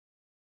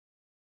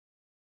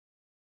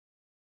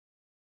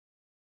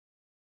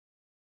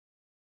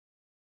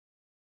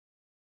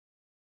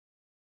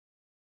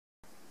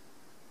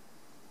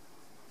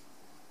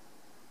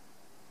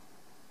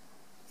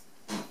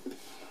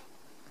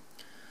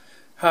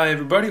Hi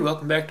everybody,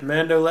 welcome back to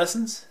Mando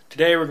Lessons.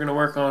 Today we're going to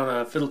work on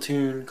a fiddle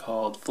tune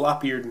called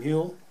Flop-Eared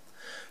Mule.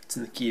 It's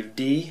in the key of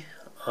D,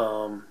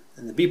 and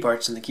the B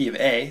part's in the key of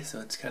A, so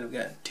it's kind of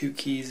got two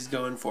keys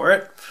going for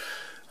it.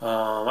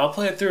 I'll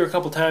play it through a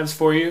couple times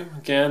for you.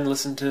 Again,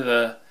 listen to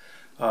the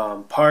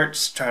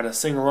parts, try to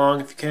sing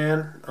along if you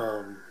can.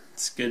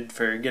 It's good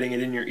for getting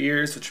it in your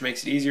ears, which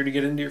makes it easier to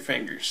get into your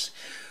fingers.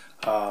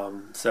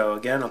 So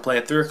again, I'll play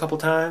it through a couple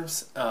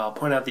times. I'll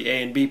point out the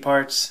A and B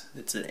parts.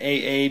 It's an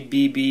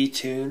A-A-B-B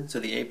tune, so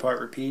the A part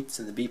repeats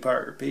and the B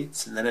part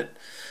repeats, and then it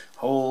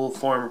whole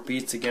form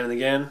repeats again and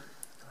again.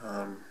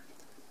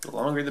 The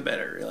longer the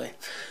better, really.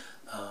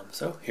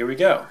 So here we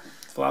go.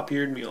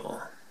 Flop-Eared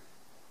Mule.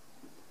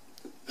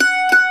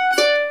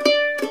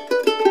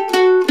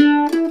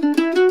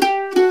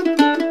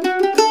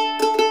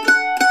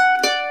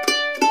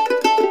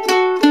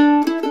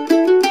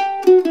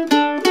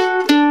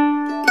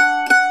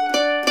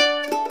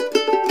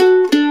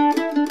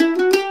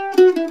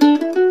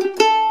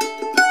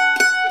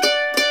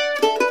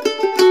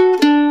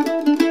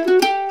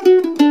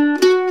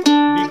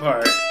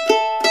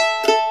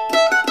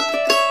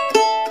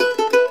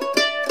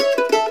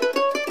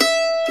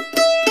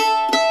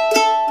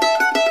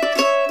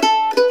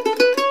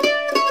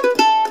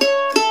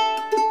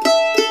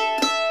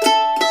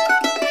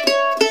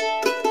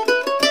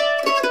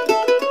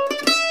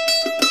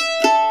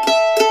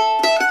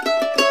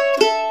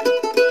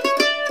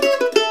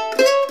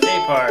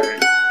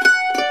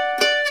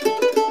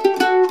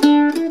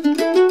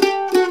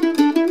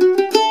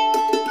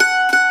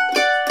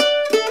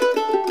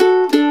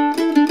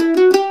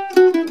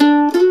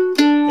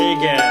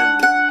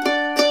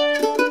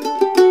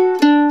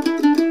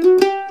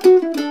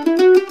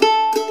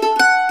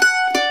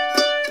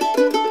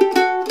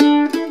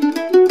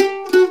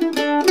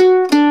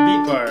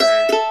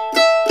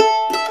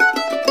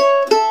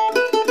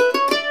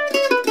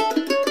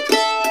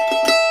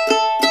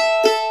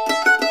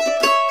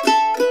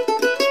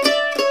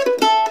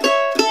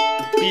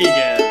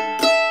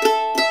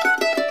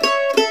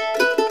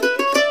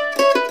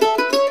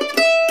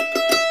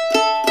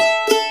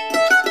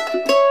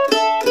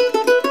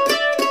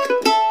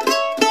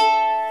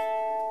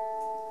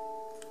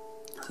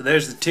 So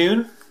there's the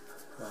tune.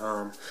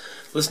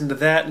 Listen to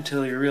that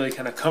until you're really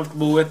kind of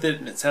comfortable with it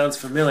and it sounds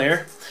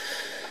familiar.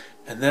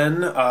 And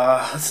then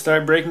let's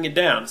start breaking it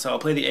down. So I'll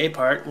play the A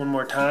part one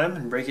more time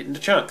and break it into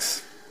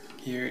chunks.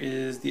 Here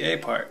is the A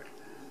part.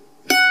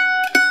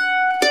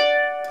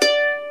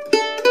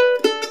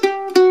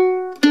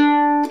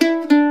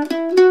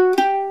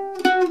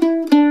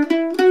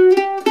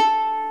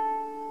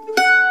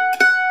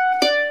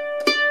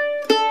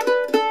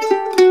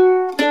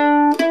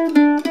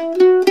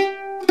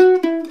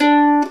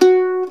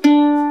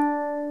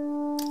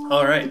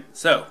 Alright,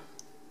 so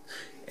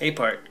A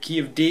part, key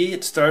of D,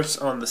 it starts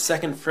on the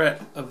 2nd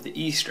fret of the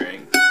E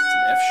string. It's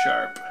an F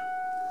sharp.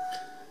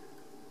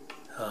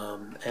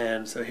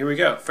 And so here we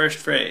go, first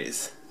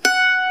phrase.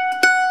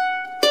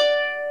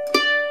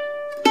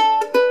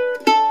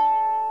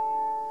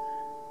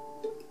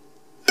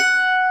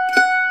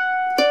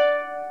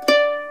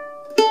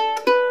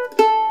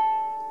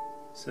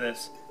 So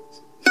that's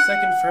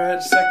 2nd fret,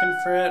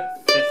 2nd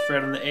fret, 5th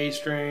fret on the A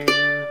string,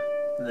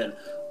 and then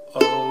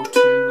O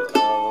to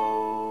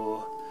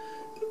O.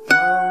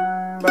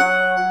 Bum,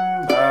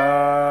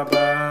 ba,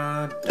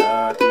 ba,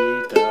 da,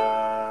 dee,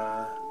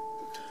 da.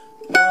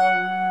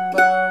 Bum,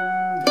 bum,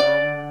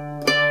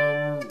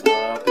 bum, ba,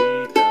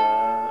 bee, da.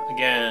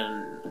 Again.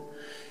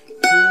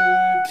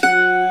 2,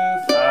 2,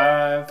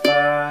 5,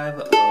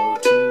 5, O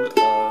to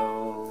O.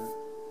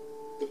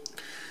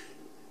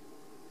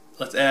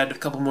 Let's add a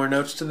couple more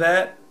notes to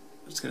that.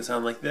 It's going to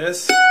sound like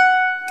this.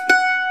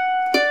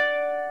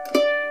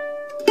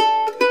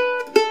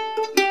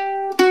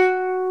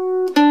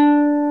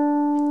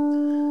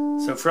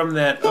 So from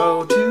that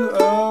O to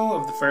O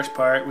of the first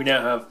part, we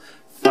now have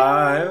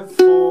 5,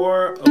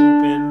 4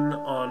 open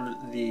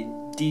on the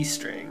D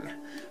string.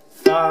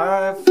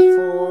 5,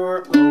 4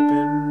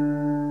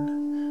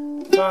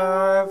 open.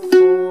 5,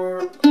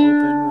 4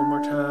 open. One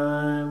more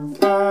time.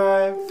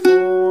 5,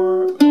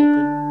 4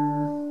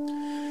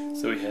 open.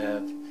 So we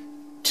have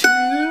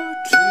 2,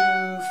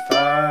 2,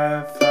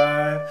 5,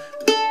 5.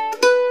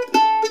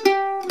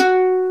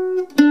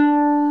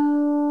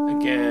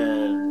 Again.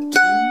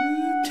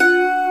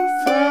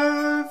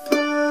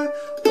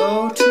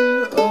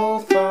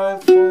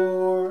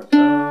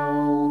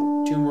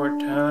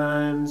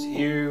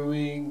 Here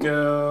we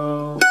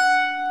go.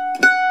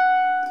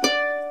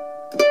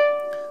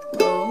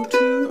 O,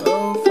 2,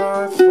 O,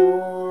 5,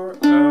 4,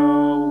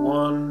 O.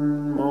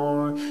 One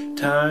more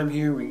time.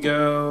 Here we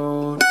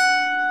go.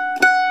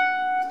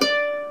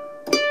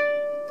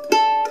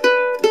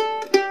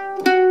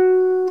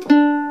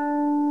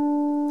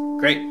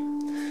 Great.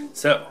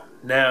 So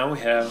now we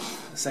have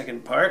the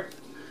second part.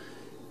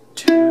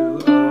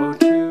 2, O,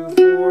 2,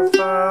 4,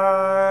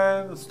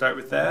 5. Let's start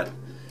with that.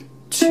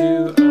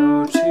 2,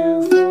 O,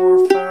 2,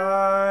 4,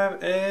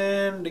 5,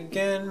 and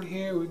again,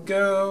 here we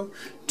go.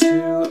 2,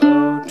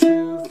 O,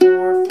 2,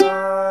 4,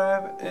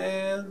 5,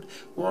 and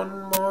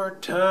One more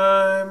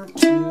time. 2,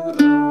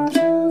 0,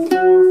 2,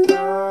 4,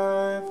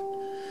 5.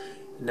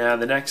 Now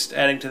the next,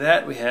 adding to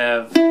that, we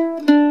have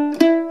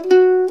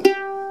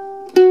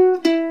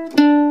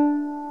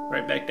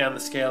right back down the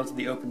scale to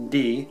the open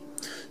D.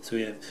 So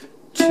we have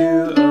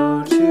 2,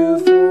 0, 2,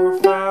 4,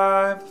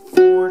 5,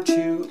 4,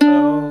 2,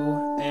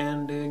 0,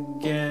 and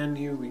again,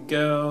 here we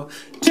go.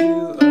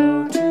 2,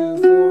 0, 2,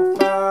 4,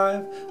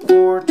 5,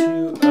 4,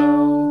 2,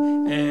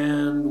 0,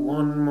 and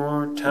one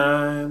more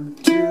time.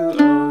 2,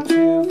 0,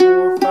 2,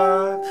 4,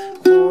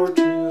 5, 4,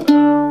 2,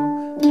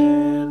 0,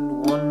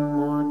 and one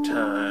more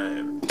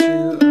time.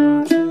 2,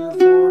 0, 2,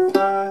 4,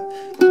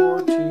 5,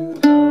 4,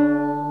 2,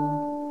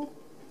 0.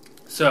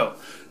 So,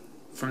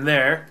 from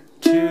there,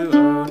 2,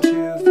 0,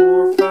 2,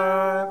 4,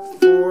 5,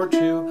 4,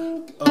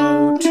 2,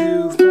 0,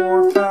 2,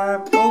 4,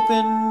 5,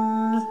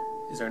 open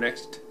is our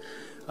next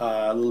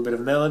little bit of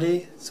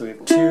melody. So we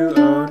have 2,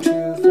 0,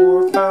 2,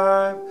 4,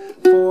 5,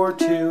 4,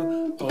 2,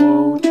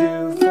 0,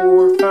 2,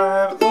 4,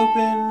 5,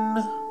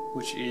 open,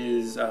 which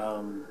is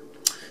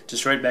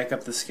just right back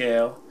up the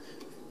scale.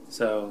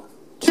 So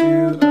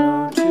 2,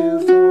 0,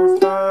 2, 4,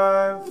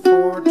 5,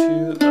 4,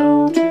 2,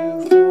 0,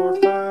 2, 4,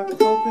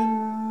 5, open.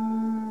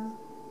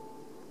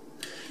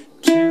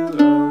 2,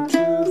 0, 2,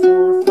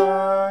 4,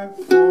 5,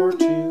 4, 2,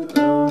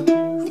 0,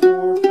 2,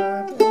 4,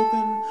 5,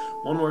 open.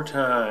 One more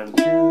time.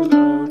 2,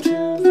 0,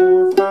 2,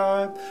 4,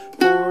 5,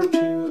 4, 2,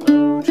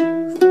 0,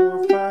 2,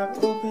 4,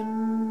 5,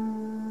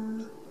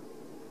 open.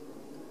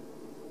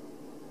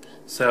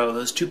 So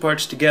those two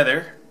parts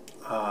together,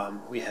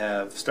 we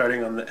have,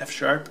 starting on the F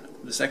sharp,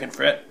 the 2nd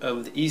fret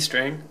of the E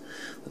string.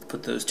 Let's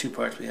put those two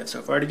parts we have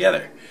so far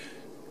together.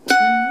 2,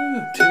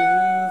 2,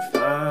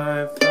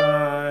 5,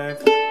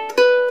 5. 2,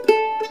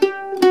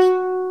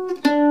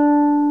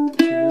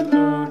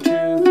 0,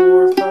 2,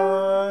 4,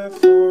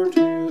 5, 4,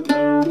 2,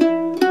 0,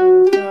 2,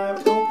 4,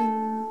 5,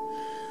 open.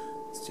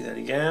 Let's do that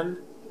again.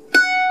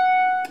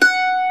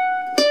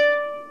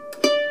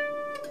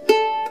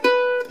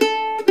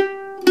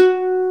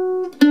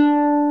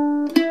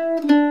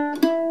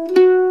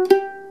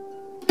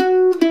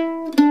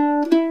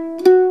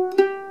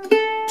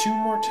 Two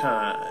more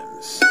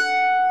times.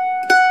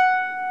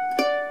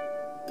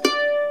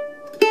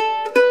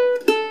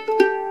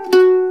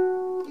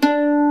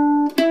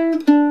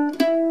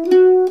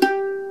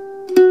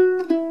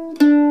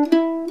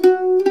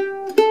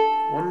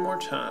 One more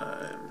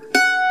time.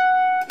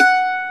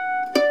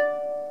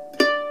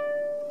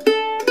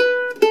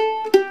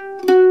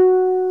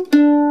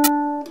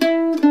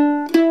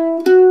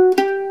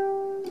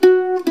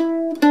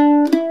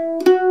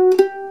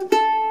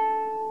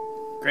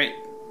 Great.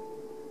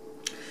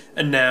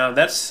 And now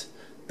that's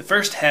the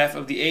first half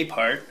of the A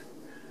part,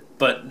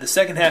 but the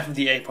second half of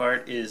the A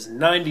part is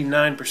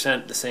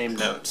 99% the same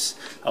notes.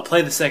 I'll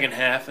play the second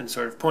half and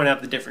sort of point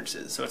out the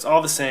differences. So it's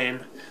all the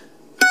same.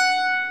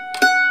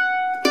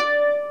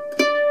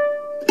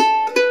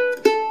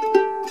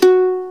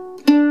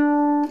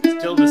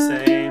 Still the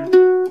same.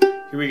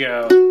 Here we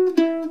go.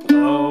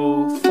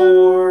 Oh,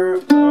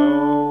 4,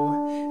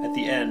 oh. At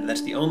the end,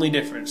 that's the only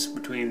difference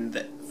between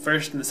the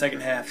first and the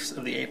second halves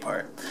of the A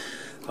part.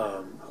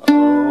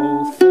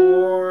 Oh,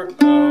 4,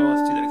 oh.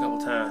 Let's do that a couple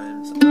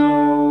times.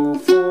 Oh,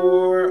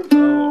 4,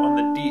 oh on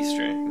the D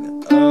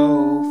string.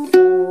 Oh,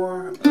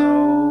 4,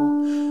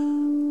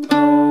 oh.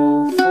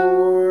 Oh,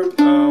 4,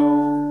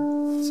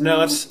 oh. So now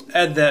let's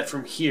add that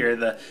from here.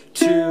 The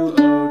 2,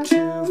 oh,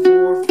 2,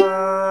 4,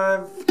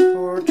 5,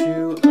 4,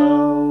 2,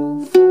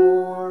 oh,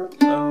 4,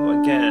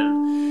 oh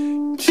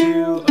again.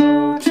 2,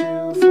 oh,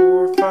 2,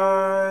 4,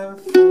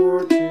 5,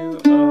 4,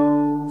 2,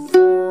 oh,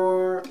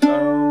 4,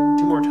 oh.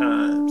 Two more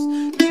times.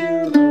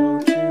 2,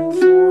 oh, 2,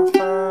 4,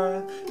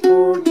 5,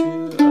 4, 2,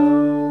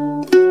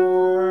 oh,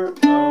 4,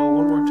 oh.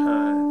 One more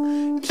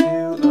time. 2,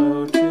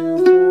 oh,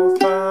 2, 4,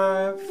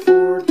 5,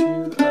 4,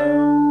 2,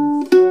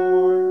 oh,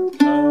 4,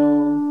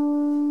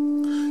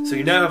 oh. So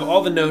you now have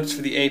all the notes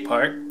for the A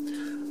part.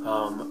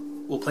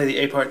 We'll play the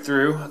A part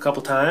through a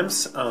couple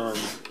times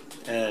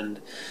and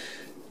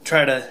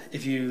try to,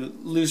 if you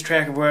lose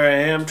track of where I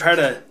am, try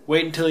to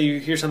wait until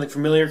you hear something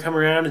familiar come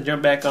around and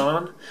jump back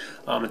on.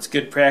 It's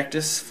good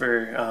practice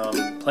for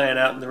playing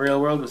out in the real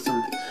world with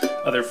some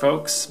other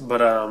folks, but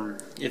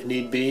if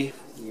need be,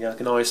 you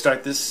can always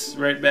start this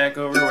right back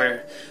over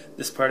where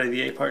this part of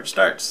the A part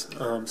starts.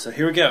 So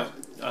here we go.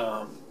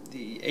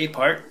 The A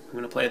part, I'm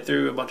going to play it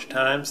through a bunch of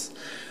times,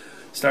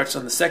 starts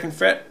on the 2nd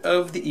fret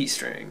of the E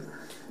string,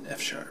 F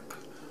sharp.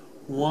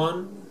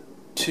 1,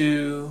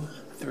 2,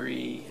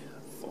 3,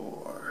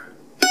 4.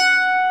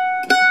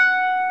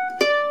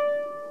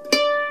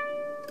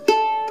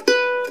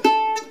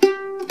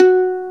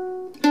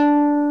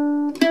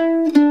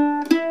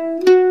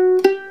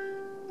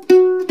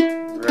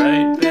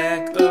 Right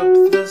back up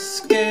the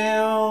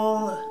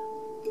scale.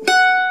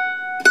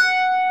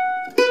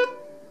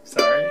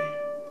 Sorry.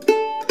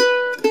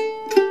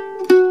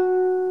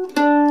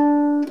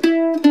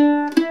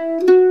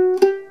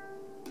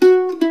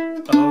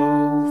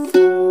 Oh,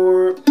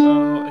 4,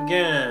 oh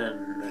again.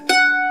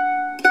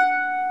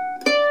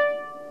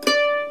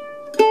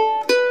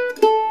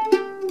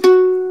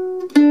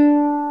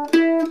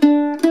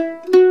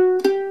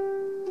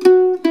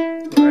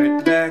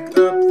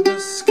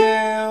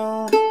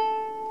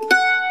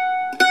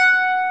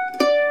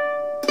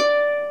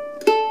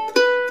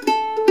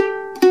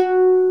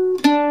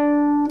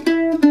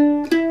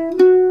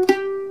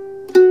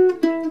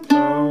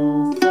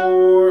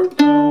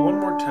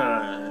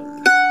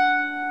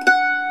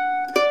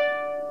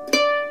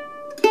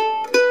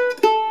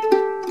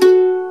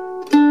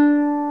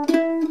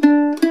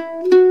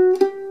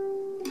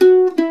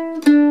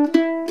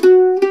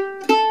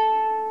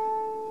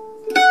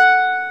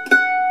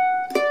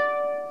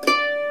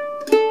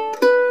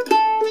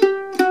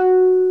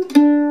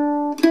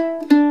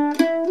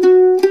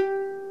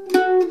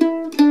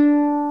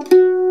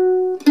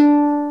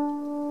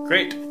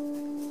 Great.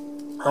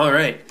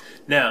 Alright,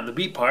 now the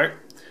B part.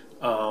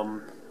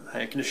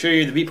 I can assure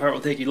you the B part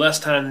will take you less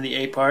time than the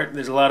A part.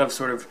 There's a lot of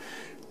sort of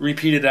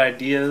repeated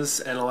ideas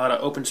and a lot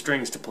of open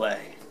strings to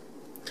play.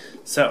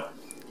 So,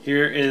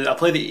 here is, I'll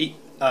play the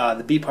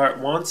B part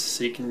once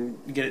so you can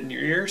get it in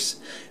your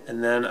ears,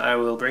 and then I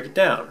will break it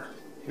down.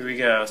 Here we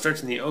go. It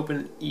starts in the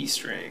open E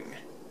string.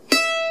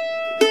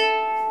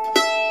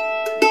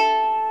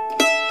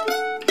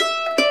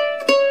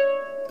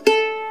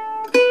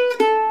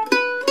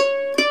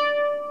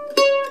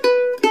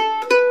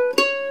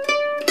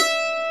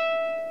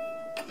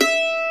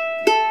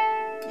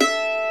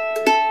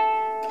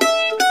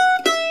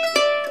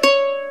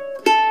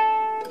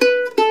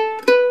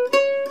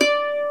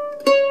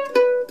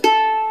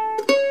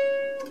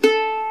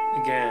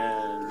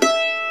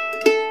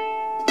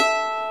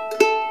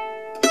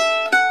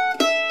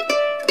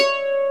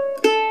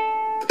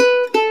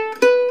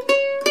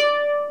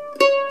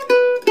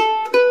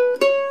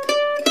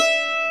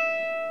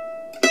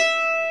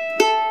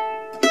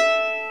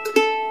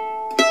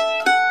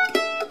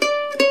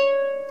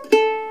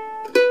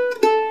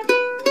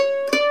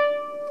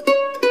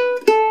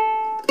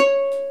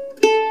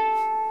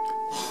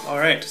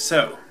 Alright,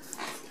 so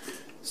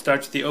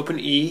starts with the open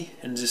E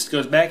and just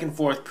goes back and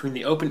forth between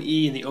the open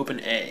E and the open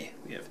A.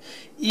 We have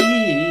E,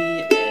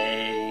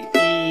 A,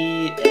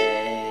 E,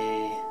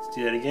 A. Let's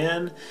do that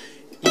again.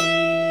 E,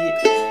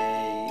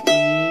 A,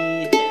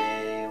 E,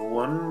 A.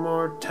 One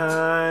more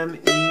time. E,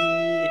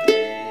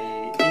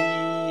 A, E,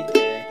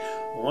 A.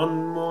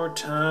 One more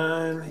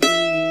time.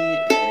 E,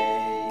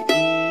 A, E,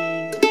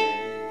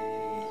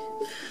 A.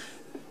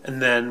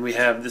 And then we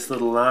have this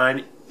little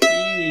line.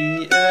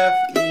 E, F,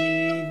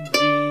 E,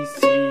 G,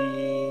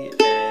 C,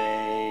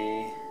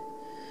 A.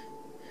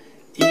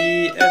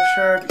 E, F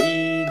sharp,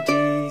 E,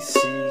 D,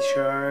 C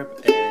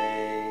sharp,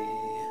 A.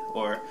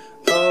 Or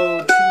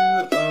O,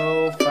 2,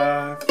 O,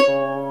 5,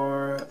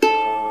 4,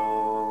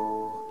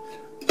 O.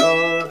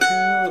 O,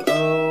 2,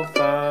 O,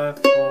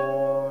 5,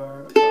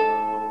 4,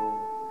 O.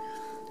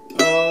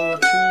 O,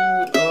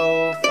 2,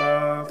 O,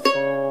 5,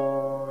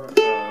 4,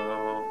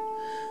 O.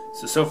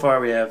 So far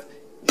we have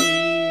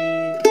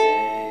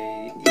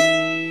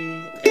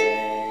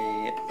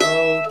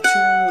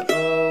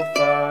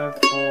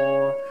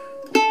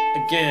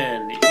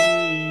again, E,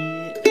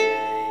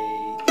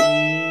 A,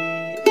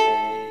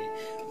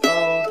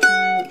 O,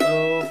 2,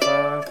 O,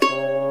 5,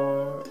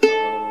 4,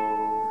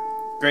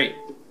 O. Great.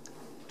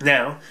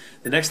 Now,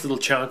 the next little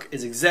chunk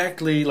is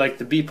exactly like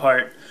the B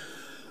part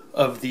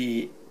of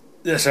the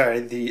next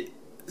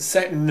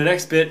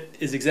bit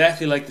is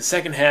exactly like the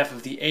second half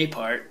of the A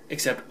part,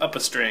 except up a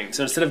string.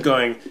 So instead of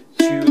going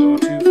 2, O,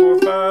 2, 4,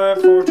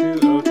 5, 4, 2,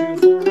 O, 2,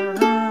 4,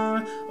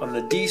 9, on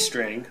the D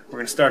string, we're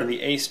going to start on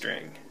the A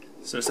string.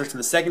 So it starts on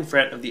the second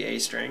fret of the A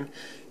string.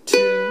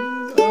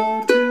 2,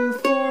 O, 2,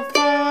 4,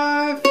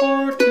 5,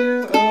 4,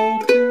 2, O,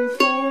 2,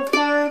 4,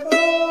 5,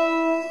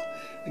 O.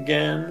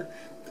 Again.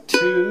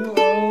 2,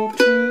 O,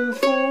 2,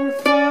 4,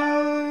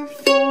 5,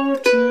 4,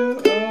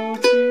 2, O,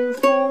 2,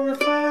 4,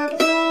 5,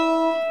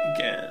 O.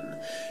 Again.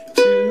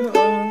 2,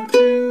 O,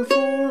 2,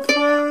 4,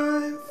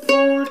 5,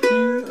 4,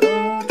 2,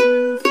 O,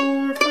 2,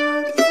 4,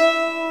 5, O.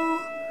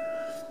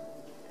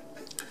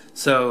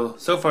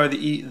 So far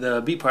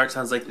the B part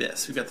sounds like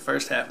this. We've got the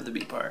first half of the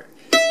B part.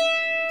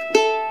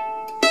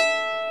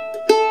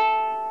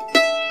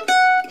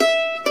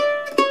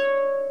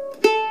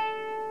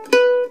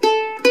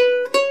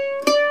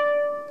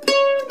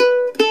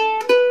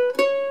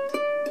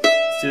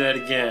 Let's do that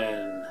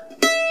again.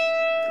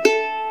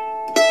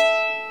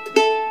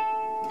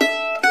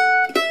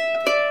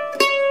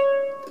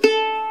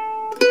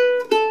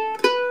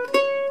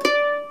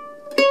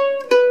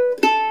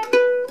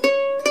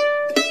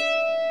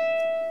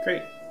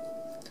 Great.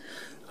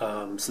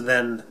 So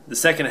then the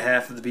second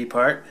half of the B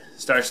part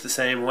starts the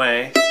same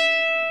way.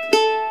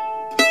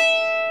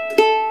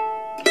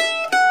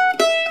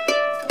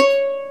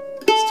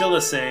 Still the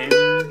same.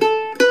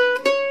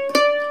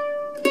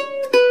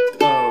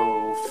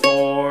 O,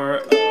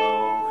 4,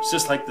 O. It's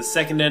just like the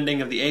second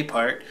ending of the A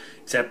part,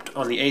 except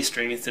on the A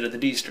string instead of the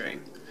D string.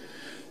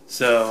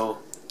 So,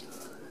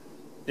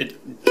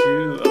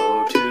 2,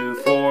 O, 2,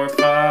 4,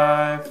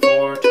 5,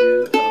 4,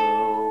 2,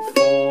 O,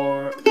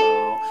 4,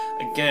 O.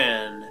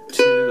 Again,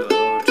 2,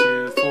 O,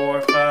 2,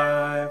 4,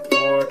 5,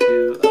 4,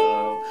 2,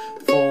 O,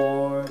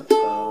 4,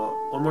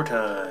 O. One more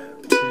time.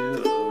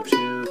 2, O,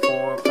 2,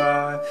 4,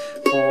 5,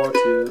 4,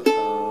 2,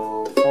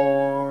 O,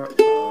 4,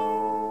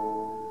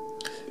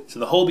 O. So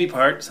the whole B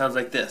part sounds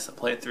like this. I'll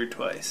play it through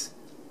twice.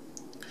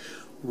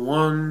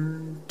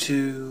 1,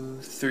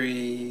 2,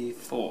 3,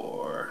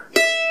 4.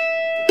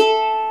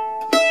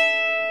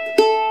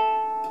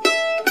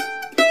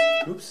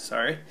 Oops,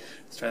 sorry.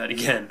 Let's try that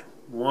again.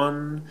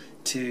 1,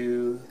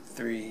 2,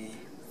 3,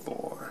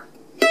 4.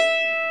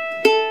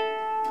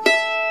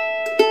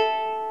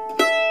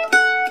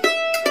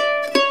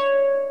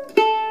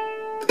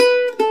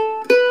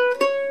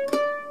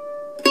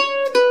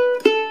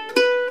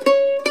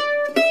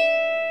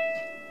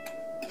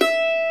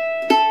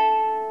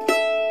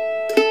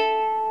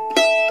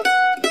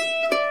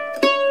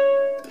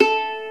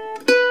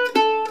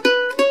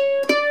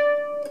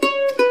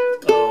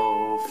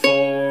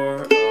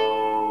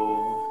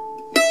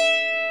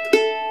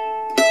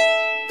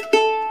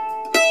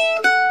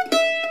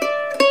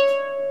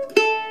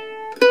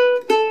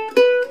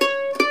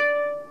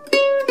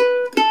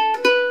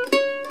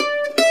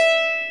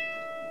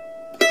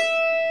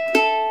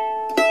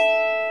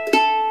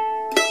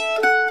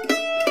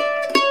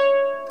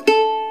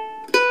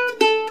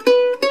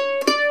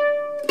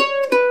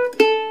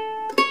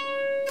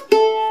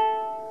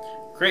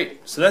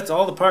 Great, so that's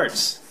all the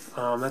parts.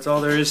 That's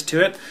all there is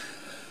to it.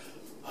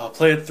 I'll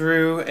play it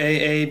through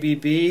A, B,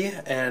 B,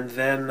 and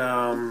then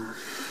a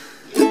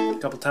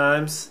couple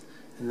times,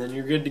 and then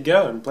you're good to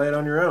go and play it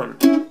on your own.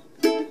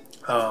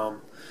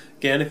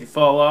 Again, if you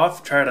fall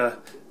off, try to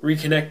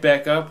reconnect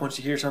back up once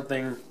you hear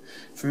something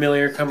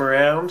familiar come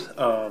around,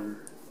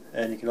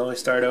 and you can always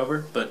start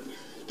over. But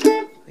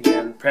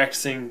again,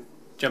 practicing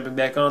jumping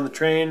back on the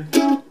train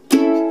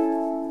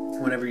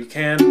whenever you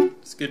can.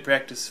 It's good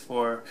practice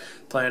for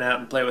playing out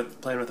and playing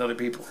with other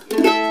people.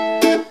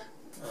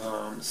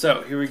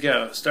 So here we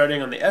go.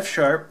 Starting on the F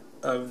sharp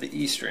of the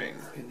E string,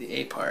 the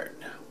A part.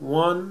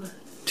 1,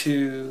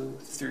 2,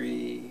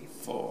 3,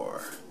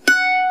 4.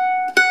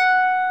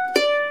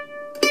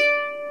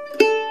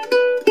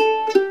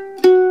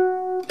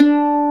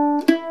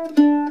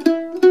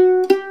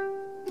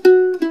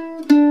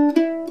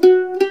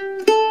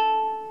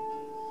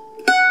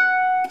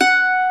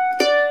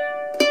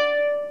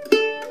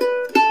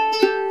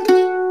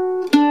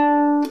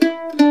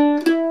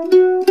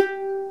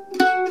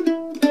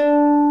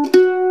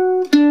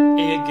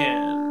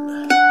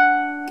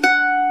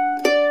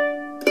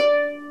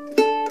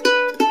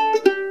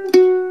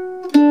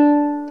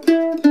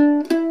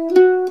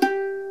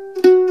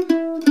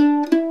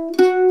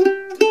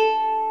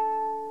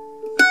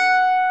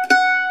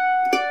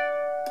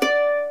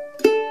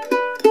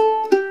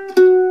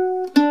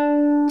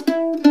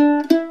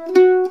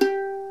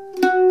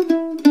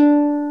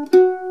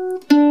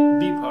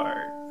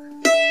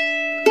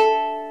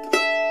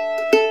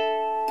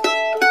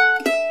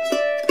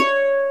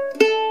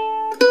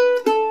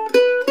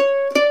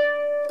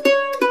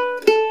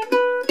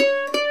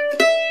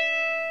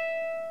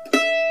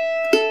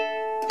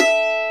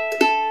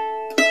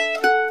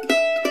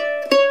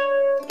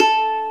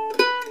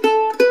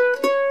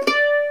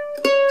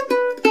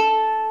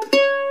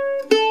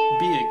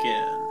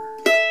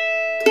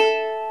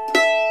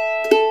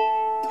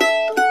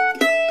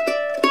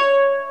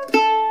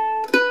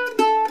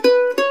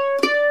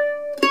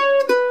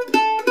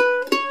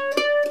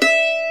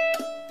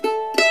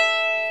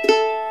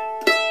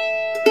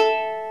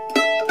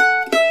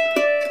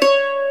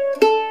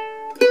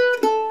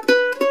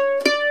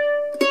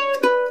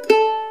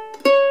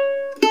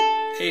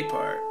 A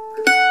part.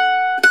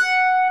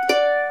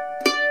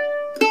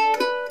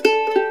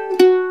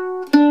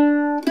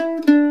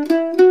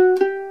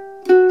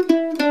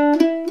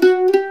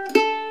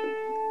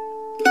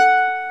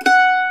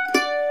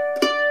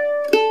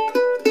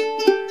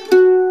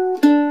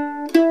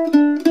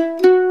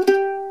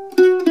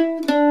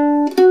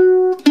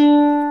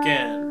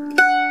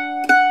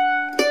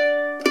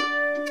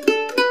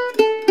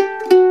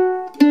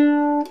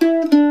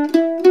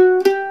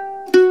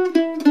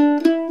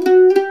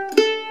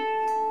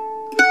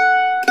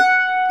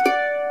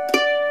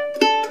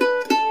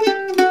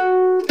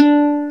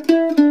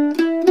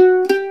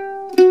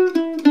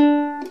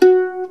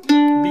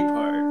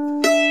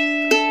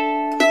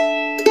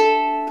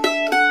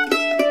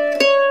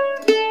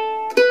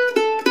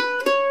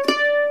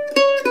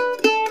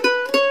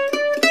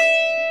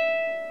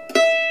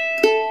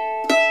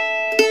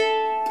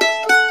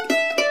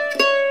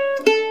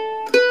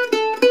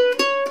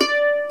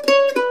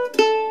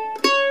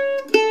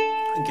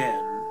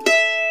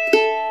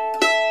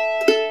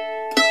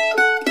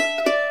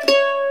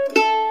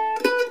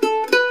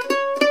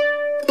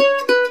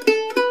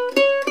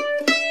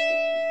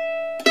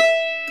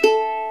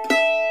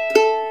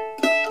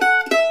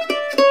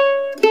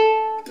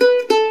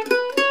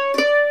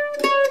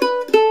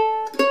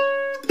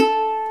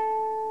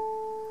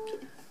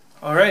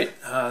 Alright,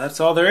 that's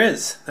all there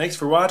is. Thanks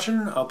for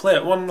watching. I'll play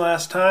it one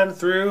last time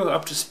through,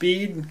 up to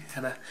speed,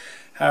 kind of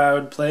how I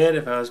would play it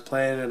if I was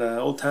playing at an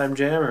old-time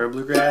jam or a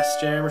bluegrass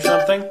jam or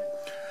something.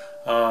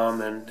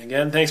 And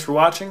again, thanks for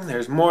watching.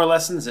 There's more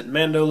lessons at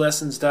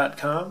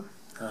mandolessons.com.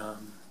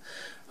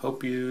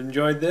 Hope you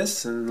enjoyed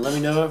this, and let me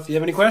know if you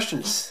have any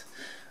questions.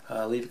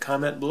 Leave a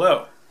comment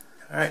below.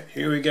 Alright,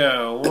 here we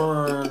go.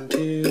 1,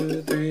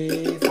 2,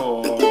 3,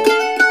 4.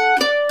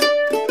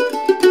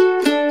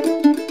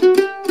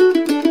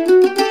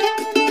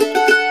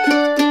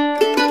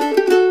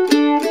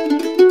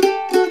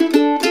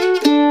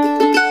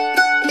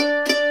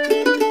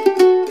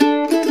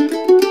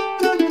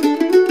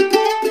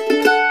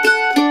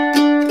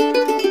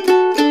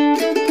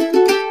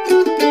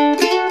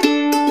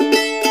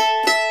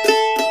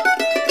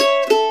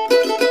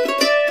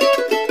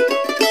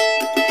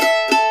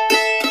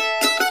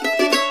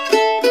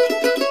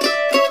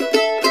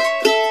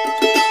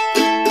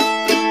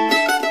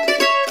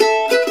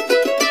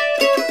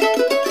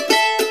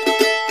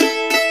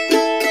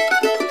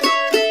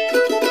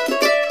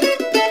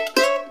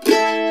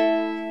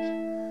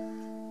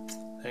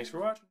 Thanks for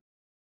watching.